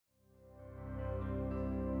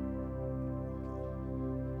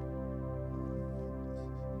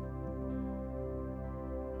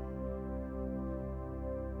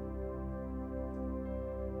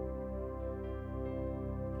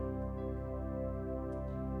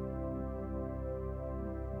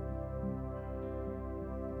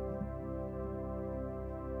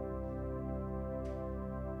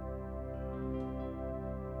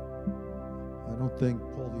don't think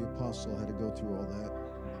Paul the Apostle had to go through all that.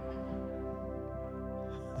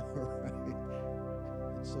 All right.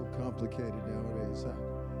 It's so complicated nowadays, huh?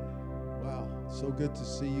 Wow. So good to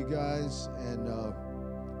see you guys. And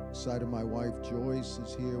excited my wife Joyce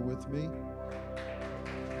is here with me.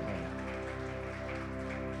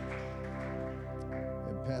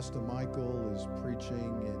 And Pastor Michael is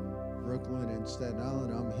preaching in Brooklyn and Staten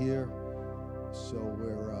Island. I'm here. So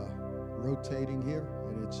we're rotating here,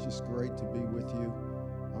 and it's just great to be with you.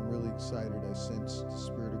 I'm really excited. I sense the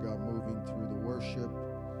Spirit of God moving through the worship,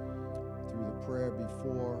 through the prayer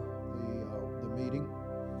before the meeting,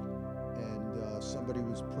 and somebody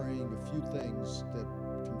was praying a few things that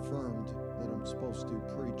confirmed that I'm supposed to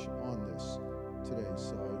preach on this today.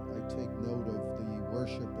 So I take note of the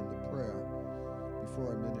worship and the prayer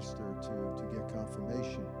before I minister to get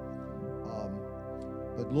confirmation.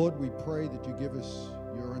 But Lord, we pray that you give us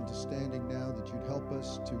your understanding now, that you'd help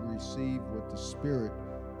us to receive what the Spirit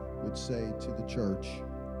would say to the church.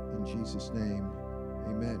 In Jesus' name,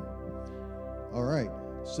 amen. All right,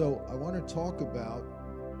 so I want to talk about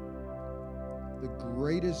the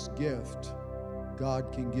greatest gift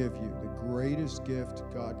God can give you, the greatest gift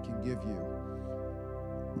God can give you.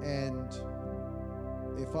 And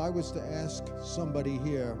if I was to ask somebody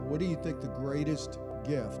here, what do you think the greatest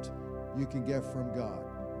gift you can get from God?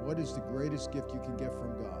 What is the greatest gift you can get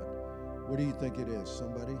from God? What do you think it is?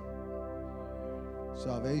 Somebody?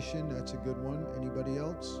 Salvation, that's a good one. Anybody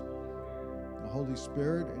else? The Holy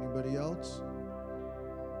Spirit, anybody else?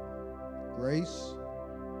 Grace,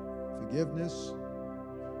 forgiveness,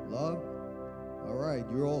 love. All right,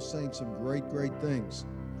 you're all saying some great, great things.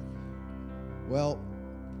 Well,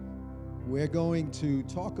 we're going to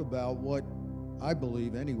talk about what I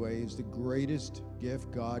believe anyway is the greatest gift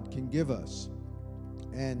God can give us.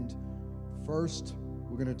 And first,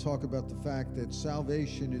 we're going to talk about the fact that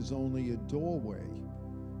salvation is only a doorway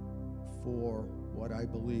for what I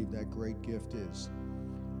believe that great gift is.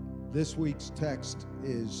 This week's text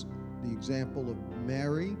is the example of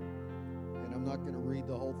Mary, and I'm not going to read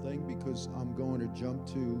the whole thing because I'm going to jump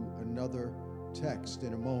to another text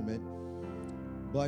in a moment.